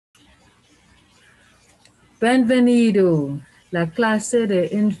Benvenido, la clase de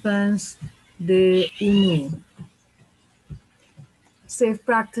infantes de uno. Safe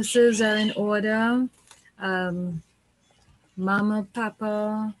practices are in order. Mama,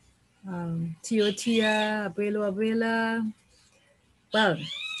 Papa, Tio, Tia, Abuelo, Abuela. Well,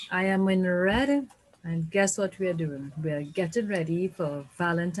 I am in red, and guess what we are doing? We are getting ready for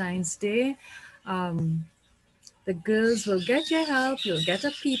Valentine's Day. Um, the girls will get your help. You'll get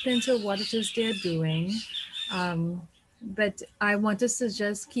a peep into what it is they're doing. But I want us to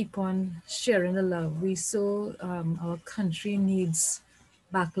just keep on sharing the love. We saw our country needs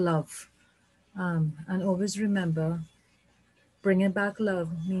back love. And always remember, bringing back love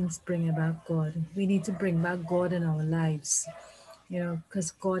means bringing back God. We need to bring back God in our lives,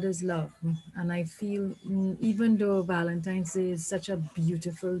 because God is love. And I feel, even though Valentine's Day is such a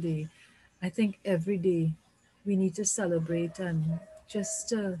beautiful day, I think every day we need to celebrate and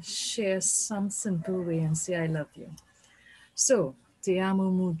just share some simple way and say, I love you. So, te amo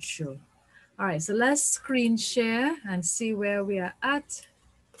mucho. All right, so let's screen share and see where we are at.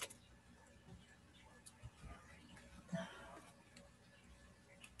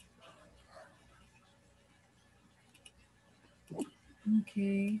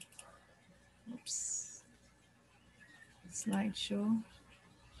 Okay. Oops. Slideshow.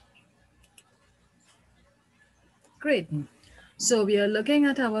 Great. So we are looking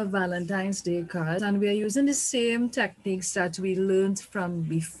at our Valentine's Day cards and we are using the same techniques that we learned from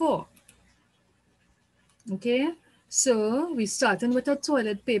before. Okay, so we starting with a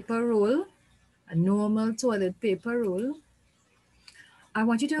toilet paper roll, a normal toilet paper roll. I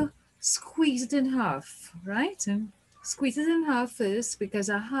want you to squeeze it in half, right? Squeeze it in half first because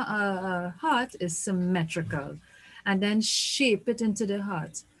a heart is symmetrical, and then shape it into the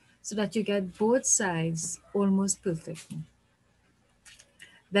heart so that you get both sides almost perfect.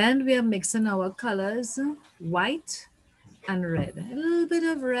 Then we are mixing our colors, white and red. A little bit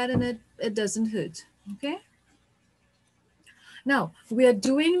of red in it, it doesn't hurt, okay? Now, we are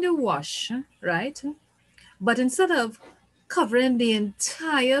doing the wash, right? But instead of covering the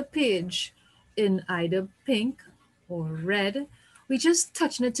entire page in either pink or red, we just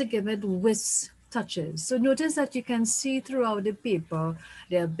touching it to give it whisk touches. So notice that you can see throughout the paper,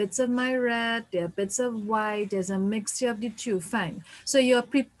 there are bits of my red, there are bits of white, there's a mixture of the two, fine. So you're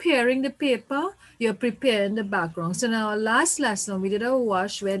preparing the paper, you're preparing the background. So now our last lesson, we did a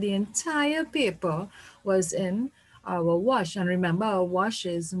wash where the entire paper was in our wash. And remember, our wash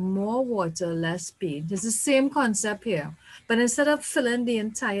is more water, less paint. It's the same concept here. But instead of filling the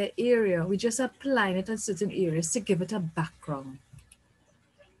entire area, we just applying it at certain areas to give it a background.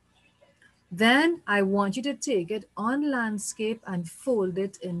 Then I want you to take it on landscape and fold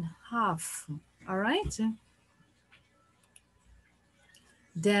it in half. All right?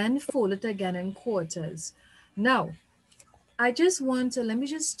 Then fold it again in quarters. Now, I just want to, let me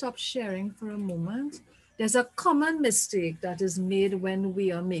just stop sharing for a moment. There's a common mistake that is made when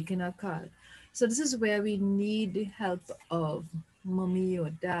we are making a card. So this is where we need the help of mommy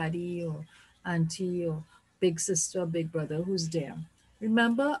or daddy or auntie or big sister, big brother who's there.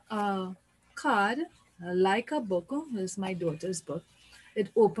 Remember, a card, like a book, this is my daughter's book, it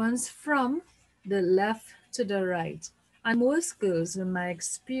opens from the left to the right. And most girls, in my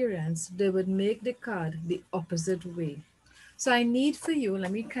experience, they would make the card the opposite way. So I need for you,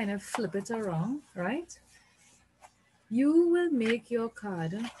 let me kind of flip it around, right? You will make your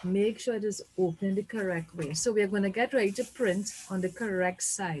card, make sure it is open the correct way. So we're going to get ready to print on the correct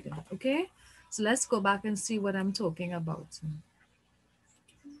side, okay? So let's go back and see what I'm talking about.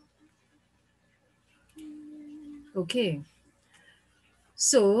 Okay.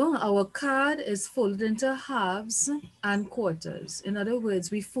 So our card is folded into halves and quarters. In other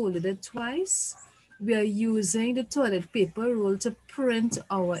words, we folded it twice. We are using the toilet paper roll to print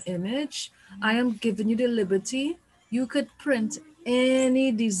our image. I am giving you the liberty. You could print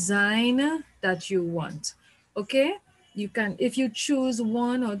any design that you want, okay? You can, if you choose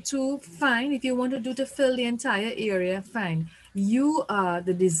one or two, fine. If you want to do to fill the entire area, fine. You are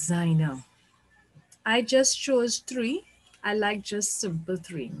the designer. I just chose three. I like just simple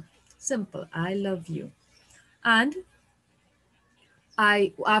three. Simple, I love you. And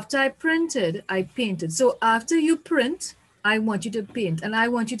after I printed, I painted. So after you print, I want you to paint, and I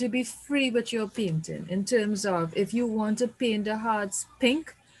want you to be free with your painting in terms of if you want to paint the hearts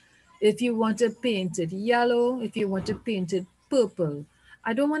pink, if you want to paint it yellow, if you want to paint it purple.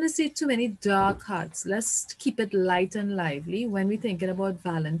 I don't want to see too many dark hearts. Let's keep it light and lively. When we're thinking about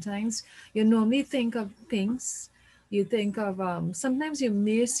Valentine's, you normally think of pinks. You think of, sometimes you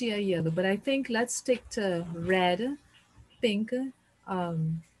may see a yellow, but I think let's stick to red, pink,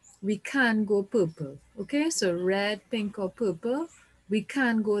 um, we can go purple. Okay, so red, pink, or purple. We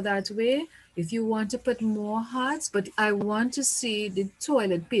can go that way. If you want to put more hearts, but I want to see the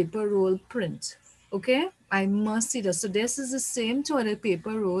toilet paper roll print. Okay, I must see that. So this is the same toilet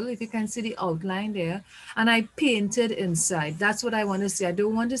paper roll. If you can see the outline there, and I painted inside. That's what I want to see. I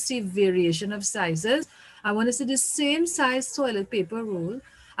don't want to see variation of sizes. I want to see the same size toilet paper roll.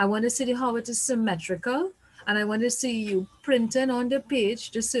 I want to see how it is symmetrical, and I want to see you printing on the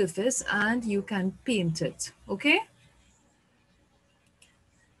page, the surface, and you can paint it. Okay?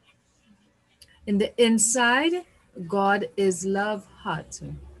 In the inside, God is love heart.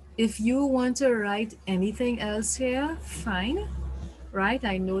 If you want to write anything else here, fine. Right?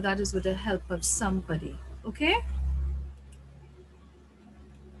 I know that is with the help of somebody. Okay?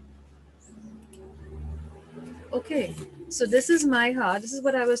 Okay. So this is my heart. This is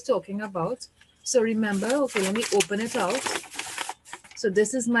what I was talking about. So remember, okay, let me open it out. So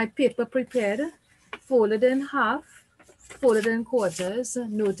this is my paper prepared, folded in half, folded in quarters.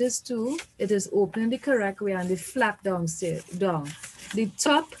 Notice too, it is open the correct way and the flap downstairs, down. The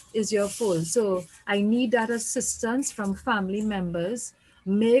top is your fold. So I need that assistance from family members.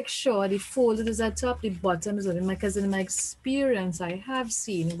 Make sure the fold is at top, the bottom is on, because in my experience, I have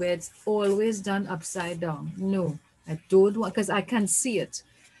seen where it's always done upside down. No, I don't want, because I can see it.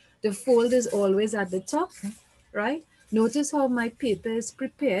 The fold is always at the top, right? Notice how my paper is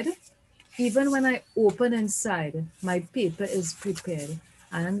prepared. Even when I open inside, my paper is prepared.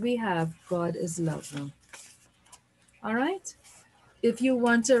 And we have God is love now. All right? If you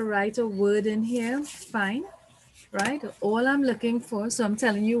want to write a word in here, fine, right? All I'm looking for, so I'm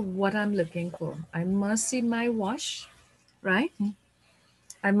telling you what I'm looking for. I must see my wash, right?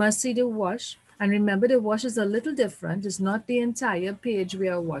 I must see the wash. And remember, the wash is a little different. It's not the entire page we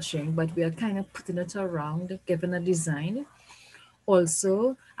are washing, but we are kind of putting it around, giving a design.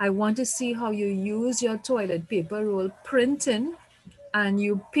 Also, I want to see how you use your toilet paper roll printing and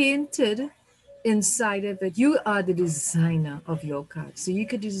you painted inside of it. You are the designer of your card. So you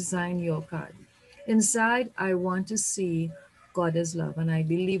could design your card. Inside, I want to see God is love. And I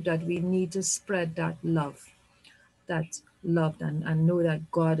believe that we need to spread that love, and know that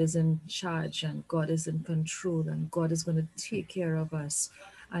God is in charge and God is in control and God is going to take care of us.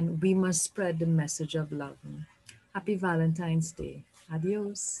 And we must spread the message of love. Happy Valentine's Day.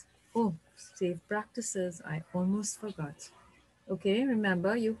 Adios. Oh, safe practices. I almost forgot. Okay,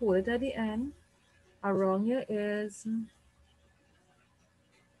 remember you hold it at the end around your ears.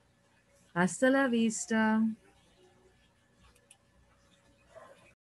 Hasta la vista.